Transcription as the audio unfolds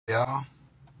Y'all,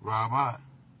 Robot,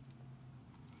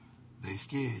 they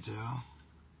scared, y'all.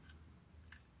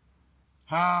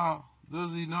 How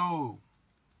does he know?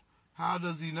 How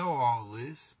does he know all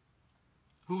this?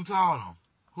 Who taught him?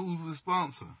 Who's the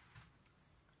sponsor?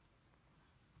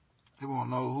 They won't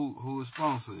know who his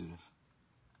sponsor is.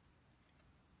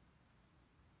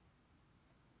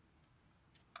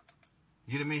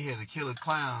 Get them in here, the killer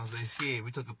clowns, they scared.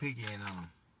 We took a peek in on them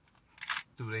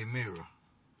through their mirror.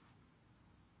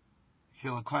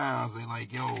 Killer clowns, they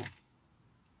like, yo,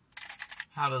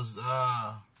 how does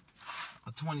a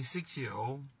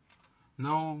 26-year-old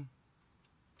know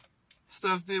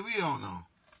stuff that we don't know?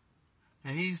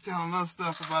 And he's telling us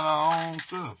stuff about our own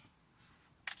stuff.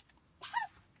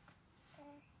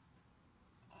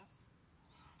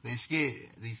 They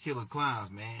scared, these killer clowns,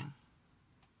 man.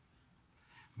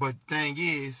 But the thing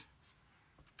is,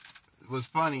 what's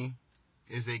funny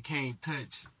is they can't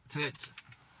touch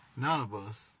none of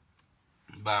us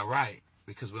by right,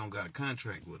 because we don't got a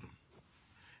contract with them.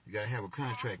 You gotta have a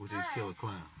contract with these killer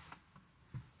clowns.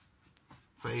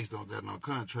 Face don't got no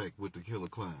contract with the killer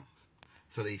clowns,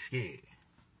 so they scared.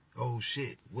 Oh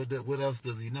shit! What else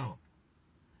does he know?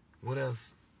 What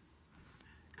else?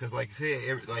 Because like I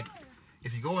said,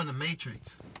 if you go in the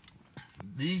Matrix,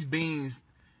 these beings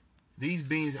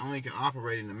only can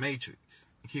operate in the Matrix.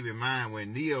 Keep in mind,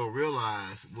 when Neo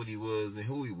realized what he was and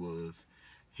who he was,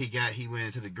 he went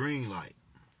into the green light.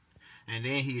 And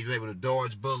then he was able to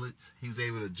dodge bullets. He was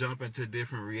able to jump into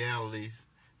different realities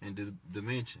and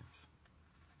dimensions.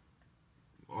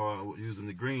 Or using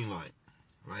the green light.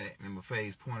 Right? Remember,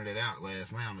 FaZe pointed it out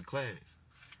last night on the class.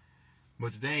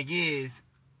 But the thing is,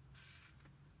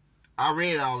 I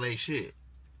read all that shit.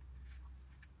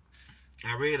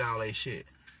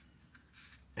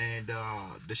 And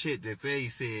the shit that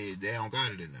FaZe said, they don't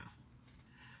got it in there.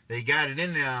 They got it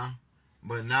in there,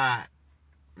 but not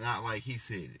like he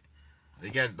said it. They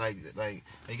got they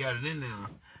got it in there,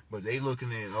 but they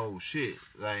looking at, oh shit,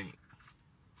 like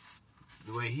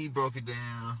the way he broke it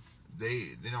down,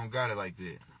 they don't got it like that.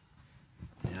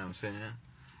 You know what I'm saying?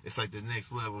 It's like the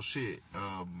next level shit,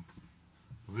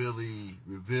 really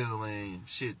revealing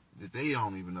shit that they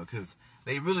don't even know, because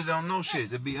they really don't know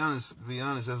shit. To be honest,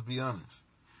 let's be honest.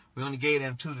 We only gave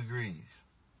them 2 degrees.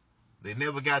 They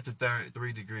never got to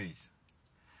 3 degrees.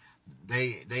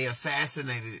 They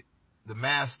assassinated the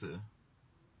master,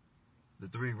 the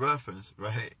 3 ruffians,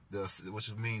 right?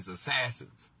 Which means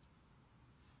assassins.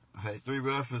 Right? 3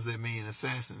 ruffians that mean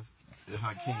assassins.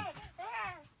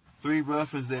 3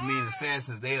 ruffians that mean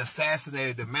assassins. They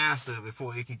assassinated the master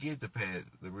before he could get the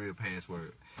real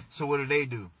password. So what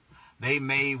do? They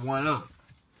made one up.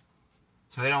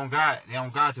 So they don't got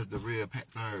the real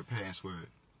 3rd password.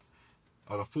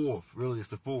 Or the 4th. Really, it's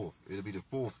the 4th. It'll be the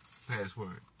 4th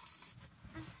password.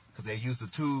 Because they use the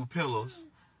 2 pillars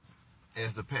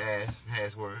as the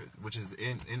password, which is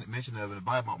mentioned of in the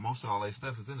Bible. Most of all that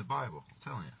stuff is in the Bible. I'm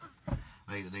telling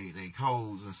you. They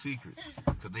codes and secrets.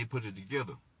 Because they put it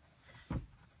together.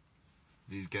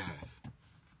 These guys.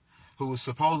 Who was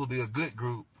supposed to be a good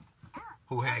group.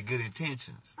 Who had good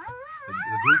intentions. The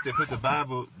group that put the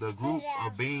Bible, the group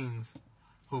of beings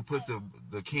who put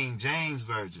the King James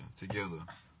Version together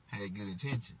had good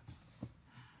intentions.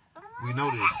 We know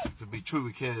this to be true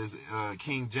because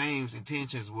King James'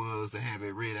 intentions was to have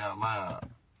it read out loud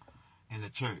in the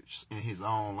church in his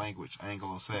own language,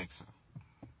 Anglo-Saxon.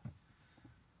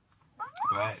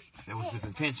 Right? That was his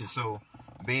intention. So,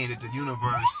 being that the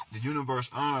universe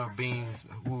honor beings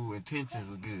whose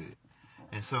intentions are good.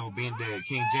 And so, being that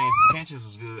King James' intentions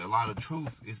was good, a lot of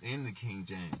truth is in the King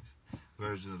James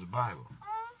version of the Bible.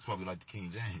 That's why we like the King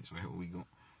James, right? When we dealing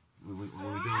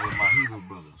with my Hebrew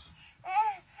brothers.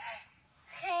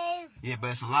 Yeah,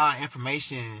 but it's a lot of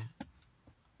information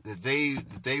that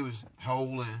they was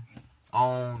holding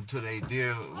on to their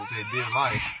dear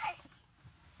life,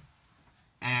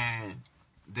 and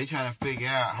they trying to figure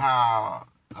out how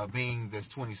a being that's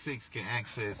 26 can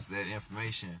access that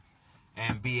information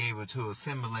and be able to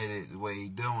assimilate it the way he's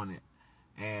doing it.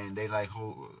 And they like,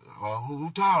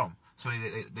 who taught him? So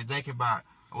they think about,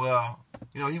 well,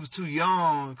 you know, he was too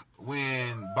young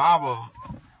when Baba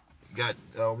got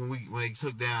when they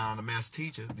took down the master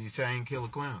teacher, these same killer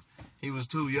clowns. He was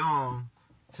too young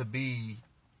to be,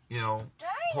 you know,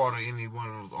 part of any one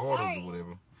of those orders or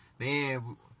whatever.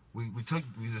 Then we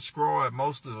destroyed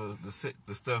most of the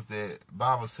stuff that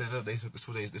Baba set up.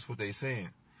 That's what they saying,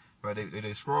 right? They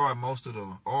destroyed most of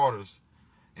the orders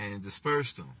and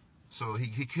dispersed them. So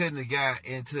he couldn't have got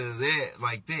into that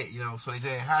like that, you know. So they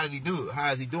say, how did he do it?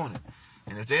 How is he doing it?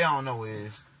 And if they don't know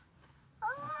is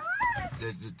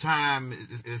the time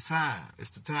is time. It's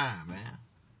the time, man.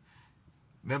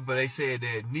 remember they said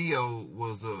that Neo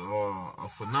was a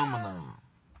phenomenon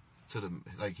to the,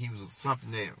 like he was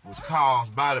something that was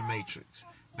caused by the Matrix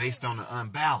based on the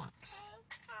unbalance.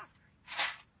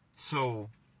 So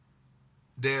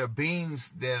there are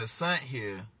beings that are sent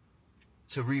here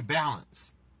to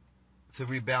rebalance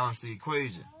the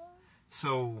equation.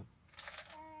 So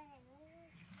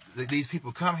these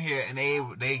people come here and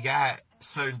they got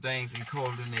certain things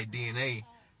encoded in their DNA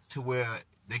to where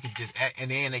they could just,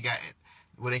 and then they got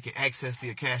where they can access the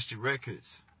Akashic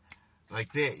records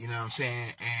like that. You know what I'm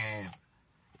saying? And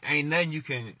ain't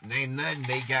nothing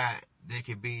they got that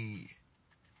could be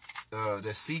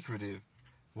that's secretive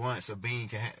once a being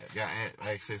got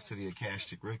access to the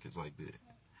Akashic records like that.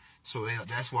 So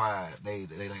that's why they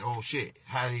like, oh shit,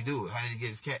 how did he do it? How did he get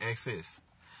his access?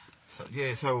 So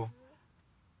yeah, so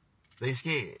they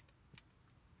scared.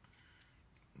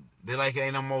 They like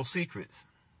ain't no more secrets.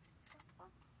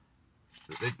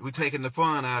 We're taking the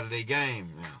fun out of their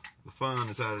game now. The fun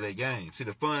is out of their game. See,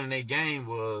 the fun in their game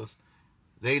was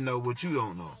they know what you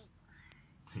don't know.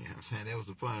 You know what I'm saying? That was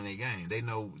the fun in their game. They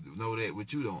know that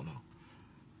what you don't know.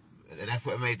 That's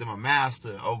what made them a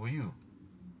master over you,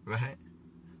 right?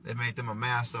 They made them a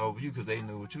master over you because they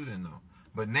knew what you didn't know.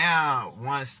 But now,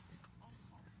 once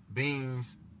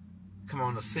beings come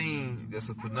on the scene, there's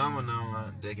a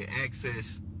phenomenon that can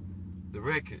access the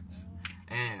records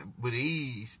and with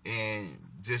ease and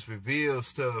just reveal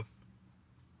stuff.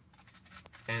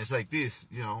 And it's like this,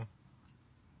 you know,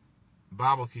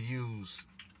 Bible could use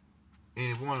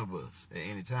any one of us at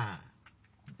any time,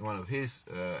 one of his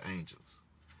angels,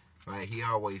 right? He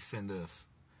always send us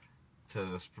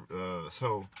to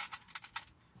so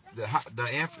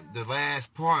the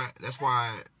last part, that's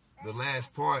why the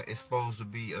last part is supposed to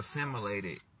be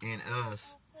assimilated in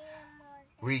us,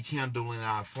 rekindling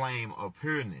our flame of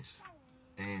pureness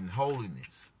and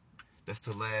holiness. That's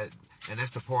the last, and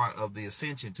that's the part of the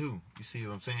ascension too. You see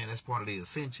what I'm saying? That's part of the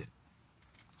ascension.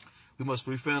 We must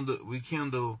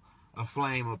rekindle a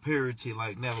flame of purity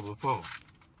like never before.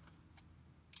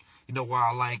 You know why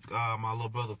I like my little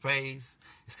brother Faze?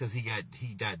 It's because he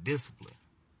got discipline.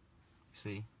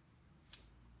 See?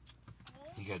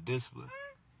 He got discipline.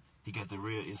 He got the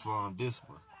real Islam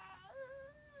discipline.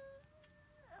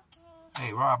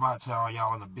 Hey, right about to all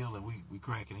y'all in the building, we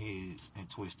cracking heads and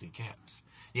twisting caps.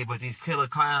 Yeah, but these killer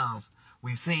clowns,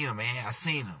 we seen them, man. I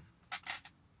seen them.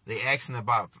 They asking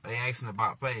about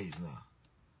Faze now.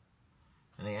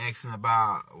 And they asking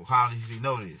about, how does he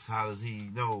know this? How does he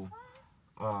know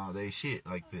they shit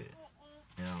like that?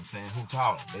 You know what I'm saying? Who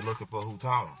taught them? They looking for who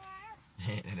taught them.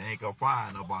 And they ain't gonna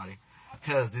find nobody.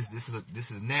 Because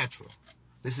this is natural.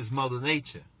 This is Mother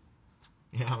Nature.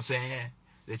 You know what I'm saying?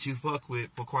 That you fuck with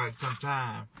for quite some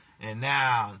time. And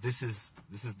now this is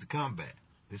the comeback.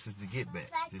 This is the get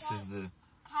back. This is the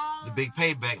big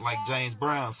payback, like James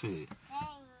Brown said.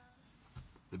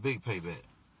 The big payback.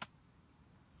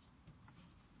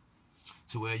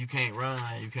 To where you can't run,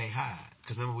 you can't hide.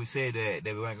 Because remember we said that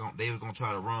they were gonna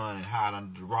try to run and hide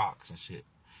under the rocks and shit.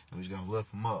 And we was gonna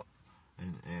lift them up,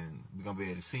 and we're gonna be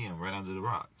able to see them right under the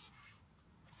rocks.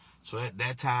 So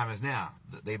that time is now.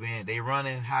 They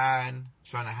running, hiding,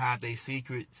 trying to hide their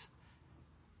secrets.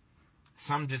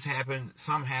 Some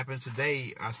happened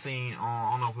today. I seen on,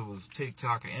 I don't know if it was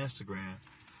TikTok or Instagram,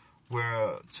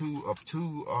 where two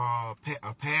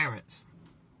parents,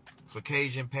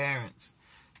 Caucasian parents,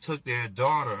 took their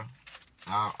daughter,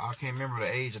 I can't remember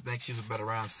the age, I think she was about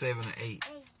around 7 or 8,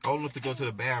 old enough to go to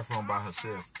the bathroom by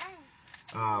herself.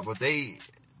 But they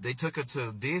took her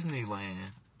to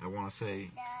Disneyland, I want to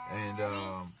say, and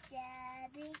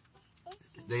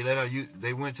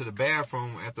they went to the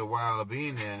bathroom after a while of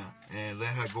being there and let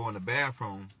her go in the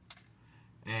bathroom,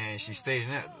 and she stayed in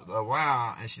that a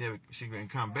while, and she didn't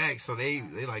come back. So they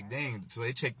like, dang, so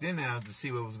they checked in there to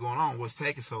see what was going on, what's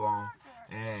taking so long.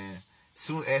 And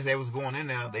soon as they was going in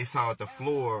there, they saw the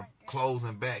floor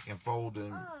closing back and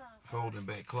folding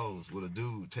back closed, with a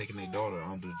dude taking their daughter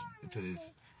into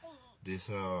this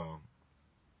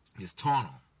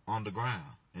tunnel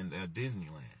underground in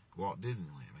Disneyland, Walt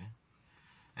Disneyland, man.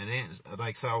 And then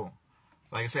like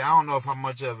I say, I don't know if how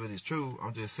much of it is true.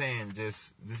 I'm just saying,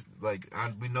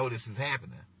 we know this is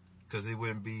happening, because it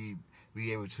wouldn't be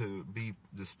able to be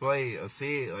displayed or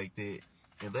said like that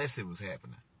unless it was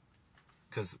happening.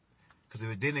 Because if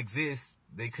it didn't exist,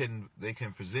 they couldn't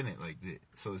present it like that.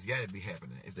 So it's got to be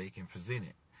happening if they can present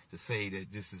it to say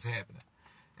that this is happening.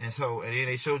 And then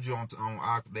they showed you on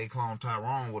they clone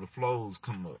Tyrone where the flows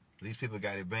come up. These people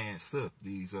got advanced stuff.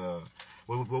 These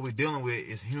what we're dealing with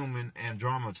is human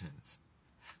andrometons.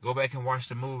 Go back and watch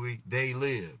the movie They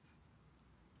Live,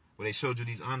 where they showed you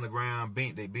these underground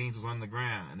beans. They beans was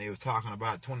underground, and they was talking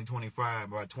about 2025.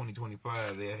 By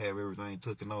 2025, they'll have everything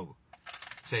taken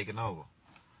over.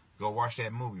 Go watch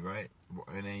that movie, right?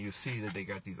 And then you see that they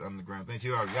got these underground things.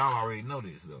 Y'all already know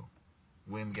this, though.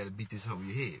 We ain't got to beat this over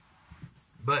your head.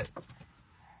 But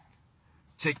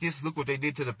check this. Look what they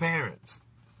did to the parents.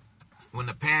 When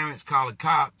the parents called the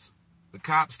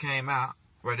cops came out.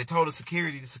 Right, they told the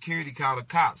security called the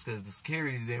cops because the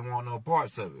security didn't want no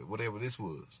parts of it, whatever this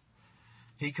was.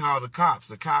 He called the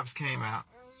cops came out,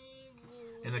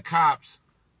 and the cops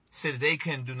said that they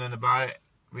couldn't do nothing about it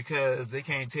because they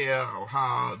can't tell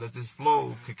how that this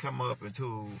flow could come up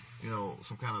into, you know,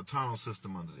 some kind of tunnel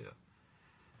system under there.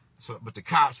 So, but the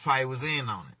cops probably was in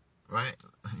on it, right?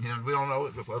 You know, we don't know,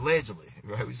 allegedly,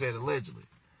 right? We said allegedly.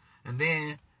 And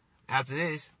then, after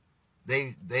this,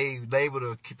 they labeled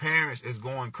the parents as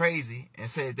going crazy and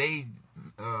said they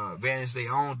vanished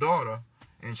their own daughter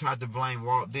and tried to blame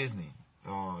Walt Disney,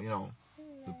 you know,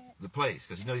 the place,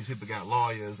 because you know these people got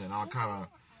lawyers and all kind of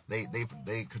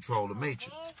they control the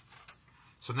matrix.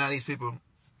 So now these people,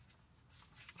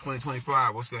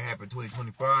 2025, what's gonna happen?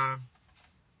 2025,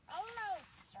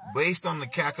 based on the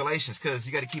calculations, because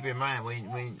you got to keep in mind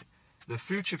when the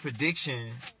future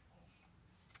prediction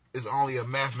is only a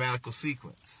mathematical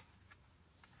sequence.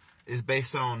 Is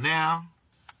based on now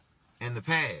and the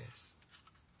past.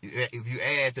 If you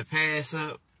add the past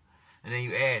up and then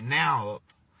you add now up,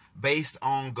 based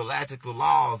on galactical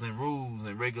laws and rules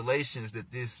and regulations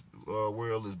that this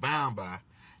world is bound by,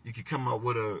 you can come up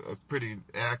with a pretty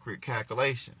accurate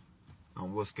calculation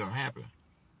on what's going to happen.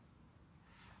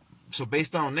 So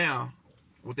based on now,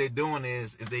 what they're doing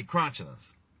is they crunching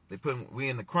us. We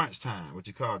in the crunch time, what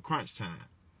you call crunch time.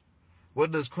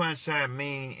 What does crunch time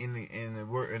mean in the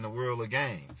world of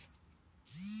games?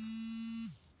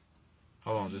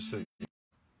 Hold on, just a second.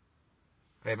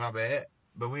 Hey, my bad.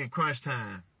 But we in crunch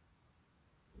time.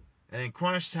 And in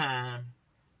crunch time,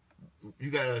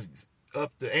 you gotta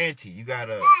up the ante. You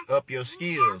gotta up your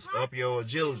skills, up your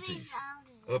agilities,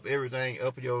 up everything,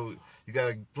 you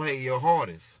gotta play your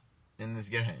hardest in this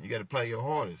game. You gotta play your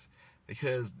hardest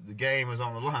because the game is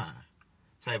on the line,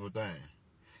 type of thing.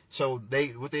 So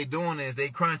what they doing is they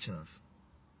crunching us.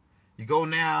 You go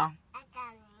now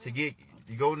to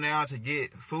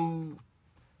get food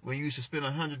when you used to spend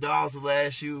 $100 to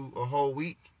last you a whole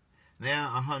week.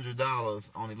 Now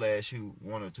 $100 only lasts you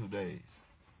 1 or 2 days.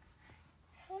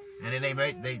 And then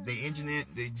they engineer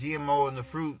GMO in the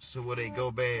fruits so where they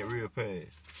go bad real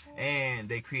fast. And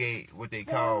they create what they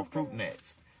call fruit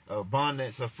gnats.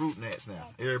 Abundance of fruit gnats now.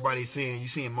 Everybody's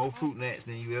seeing more fruit gnats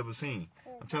than you ever seen.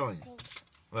 I'm telling you.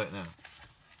 Right now,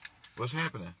 what's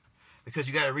happening? Because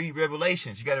you got to read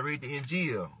Revelations. You got to read the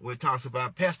Injil where it talks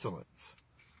about pestilence.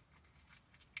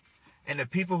 And the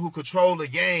people who control the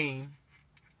game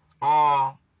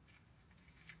are,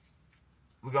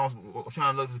 we're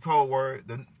trying to look at the code word,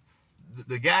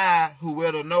 the guy who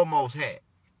wear the Nomos hat,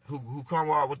 who come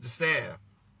out with the staff,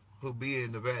 who be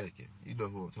in the Vatican. You know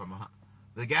who I'm talking about.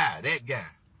 That guy.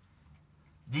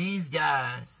 These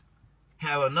guys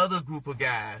have another group of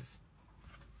guys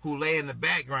who lay in the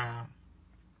background,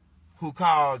 who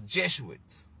called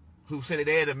Jesuits, who said that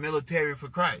they're the military for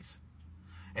Christ.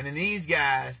 And then these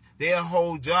guys, their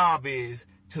whole job is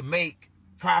to make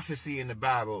prophecy in the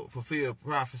Bible, fulfill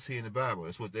prophecy in the Bible.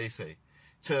 That's what they say.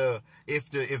 If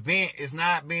the event is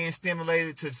not being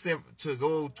stimulated to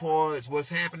go towards what's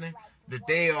happening, that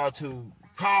they are to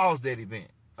cause that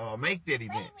event, or make that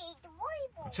event.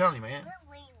 I'm telling you, man.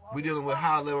 We're dealing with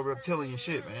high-level reptilian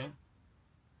shit, man.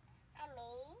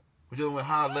 We're dealing with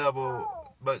high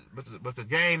level, but the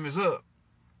game is up.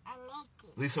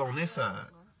 At least on this side,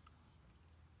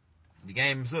 the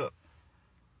game is up.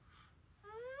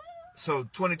 So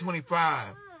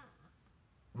 2025,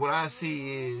 what I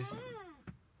see is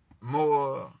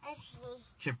more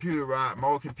computerized,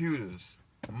 more computers,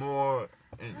 more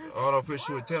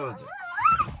artificial intelligence,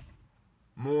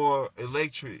 more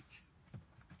electric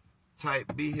type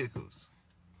vehicles.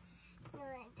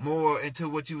 More into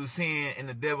what you were seeing in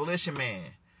the Demolition Man.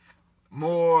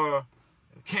 More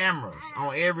cameras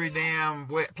on every damn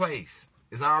place.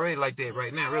 It's already like that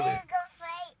right now, really.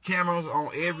 Cameras on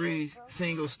every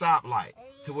single stoplight.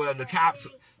 To where the cops,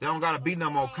 they don't got to be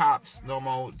no more cops no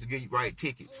more to get you write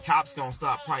tickets. Cops going to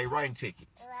stop probably writing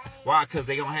tickets. Why? Because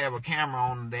they going to have a camera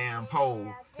on the damn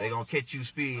pole. They going to catch you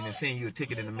speeding and send you a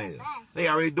ticket in the mail. They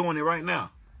already doing it right now.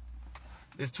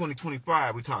 It's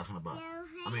 2025 we're talking about.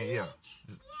 I mean, yeah.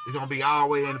 It's going to be all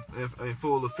the way in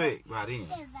full effect by then.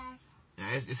 Yeah,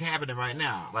 it's happening right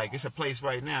now. Like, it's a place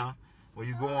right now where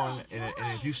you're going, and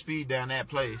if you speed down that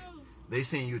place, they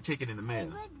send you a ticket in the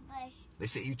mail. They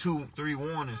sent you 2-3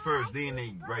 warnings first, then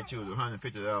they write you a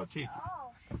 $150 ticket.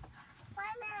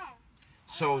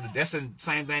 So that's the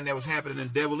same thing that was happening in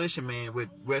Demolition Man with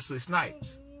Wesley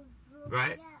Snipes,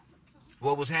 right?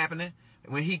 What was happening?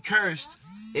 When he cursed,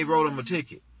 it wrote him a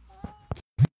ticket.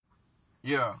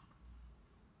 Yeah.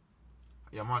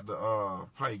 Yeah, I'm about to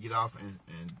probably get off and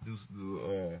do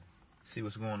see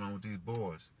what's going on with these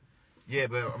boys. Yeah,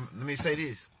 but let me say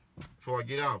this before I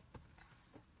get off.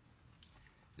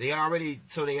 They already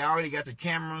got the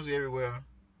cameras everywhere.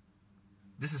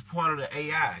 This is part of the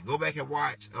AI. Go back and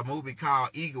watch a movie called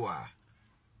Eagle Eye.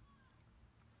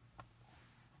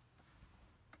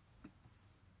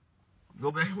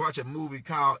 Go back and watch a movie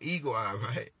called Eagle Eye,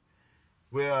 right?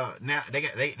 Well, now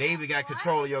they even got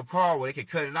control of your car where they can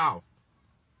cut it off.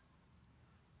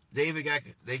 They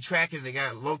tracking. They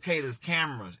got locators,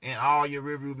 cameras, and all your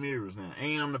rearview mirrors now,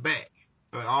 ain't on the back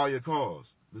of all your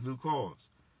cars, the new cars.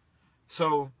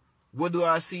 So, what do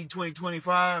I see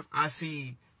 2025? I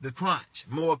see the crunch,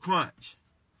 more crunch.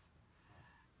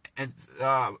 And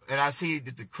I see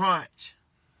that the crunch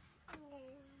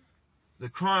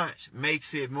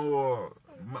makes it more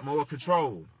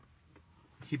control.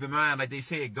 Keep in mind, like they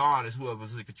said, God is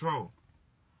whoever's in control.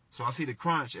 So I see the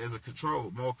crunch as a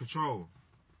control, more control.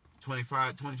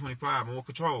 2025, more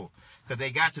control. Because they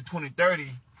got to 2030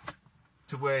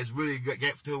 to where it's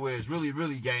really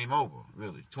really game over.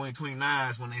 Really,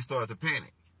 2029 is when they start to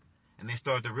panic, and they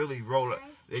start to really roll up.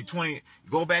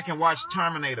 Go back and watch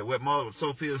Terminator, what Mother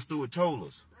Sophia Stewart told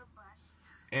us.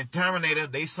 In Terminator,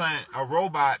 they sent a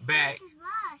robot back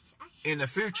in the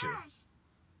future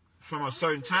from a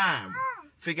certain time.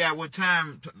 Figure out what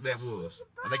time that was.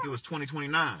 I think it was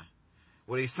 2029.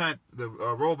 Where they sent the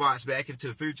robots back into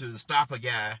the future to stop a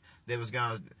guy that was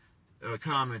going to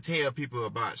come and tell people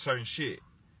about certain shit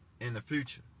in the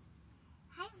future.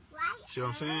 See what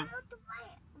I'm saying?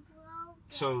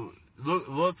 So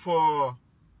look for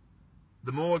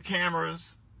the more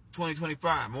cameras,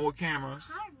 2025, more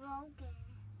cameras.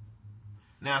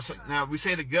 Now we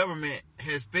say the government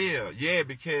has failed. Yeah,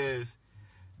 because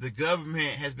the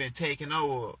government has been taken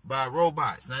over by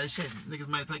robots. Now this shit, niggas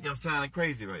might think I'm sounding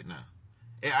crazy right now.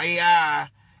 AI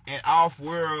and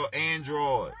off-world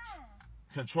androids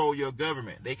control your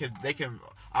government. They can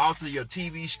alter your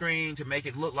TV screen to make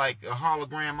it look like a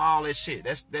hologram. All that shit.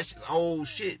 That's just old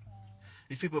shit.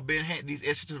 These people these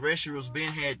extraterrestrials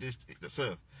had this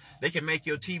stuff. They can make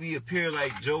your TV appear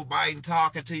like Joe Biden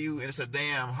talking to you, and it's a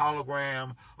damn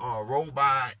hologram or a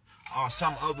robot or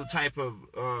some other type of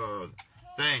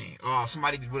thing, or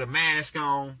somebody with a mask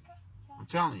on. I'm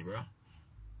telling you, bro.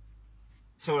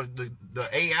 So the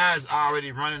AI is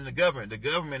already running the government. The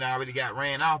government already got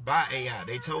ran off by AI.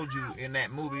 They told you in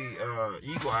that movie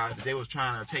Eagle Eye that they was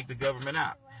trying to take the government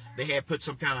out. They had put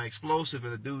some kind of explosive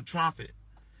in a dude's trumpet.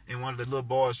 And one of the little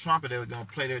boys' trumpet, they were gonna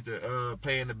play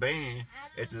in the band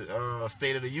at the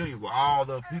State of the Union where all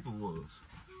the people was.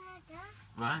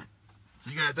 Right? So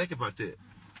you gotta think about that.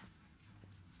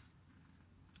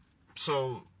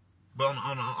 So, but on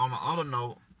the other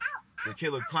note, the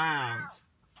killer clowns,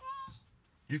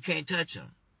 you can't touch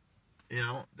them. You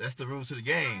know, that's the rules of the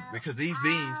game. Because these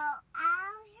beings,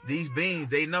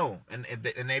 they know, and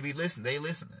they be listening. They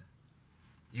listening.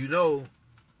 You know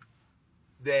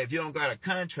that if you don't got a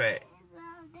contract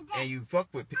and you fuck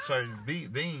with certain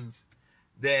beings,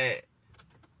 that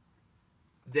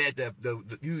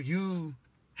you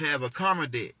have a karma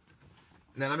debt.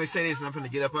 Now let me say this, and I'm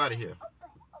finna get up out of here.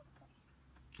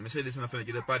 Let me say this, and I'm finna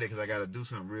get up out of here because I gotta do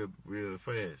something real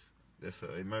fast. That's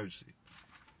an emergency.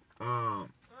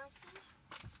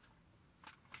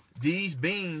 These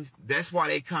beings, that's why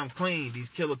they come clean. These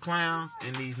killer clowns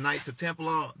and these Knights of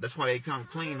Templar, that's why they come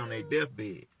clean on their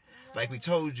deathbed. Like we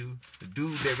told you, the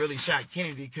dude that really shot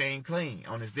Kennedy came clean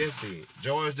on his deathbed.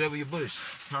 George W. Bush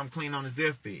come clean on his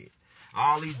deathbed.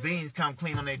 All these beings come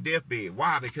clean on their deathbed.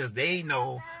 Why? Because they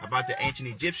know about the ancient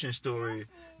Egyptian story,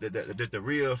 the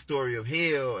real story of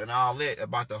hell and all that,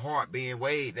 about the heart being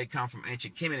weighed. They come from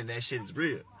ancient Kemet, and that shit is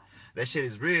real. That shit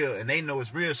is real, and they know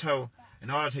it's real. So in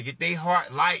order to get their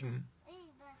heart lightened,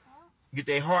 get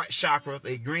their heart chakra,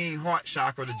 their green heart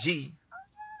chakra, the G,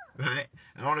 right?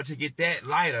 In order to get that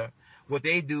lighter, what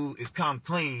they do is come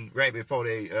clean right before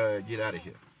they get out of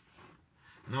here.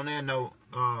 And on that note,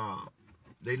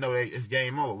 they know it's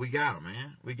game over. We got them,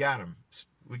 man. We got them.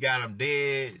 We got them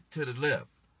dead to the left.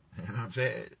 You know what I'm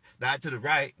saying? Not to the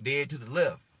right, dead to the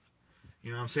left.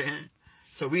 You know what I'm saying?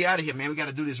 So we out of here, man. We got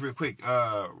to do this real quick.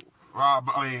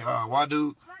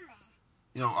 Wadu,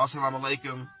 you know, assalamu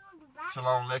alaikum,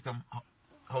 shalom alaikum,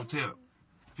 hotel,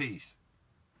 peace.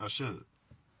 I should.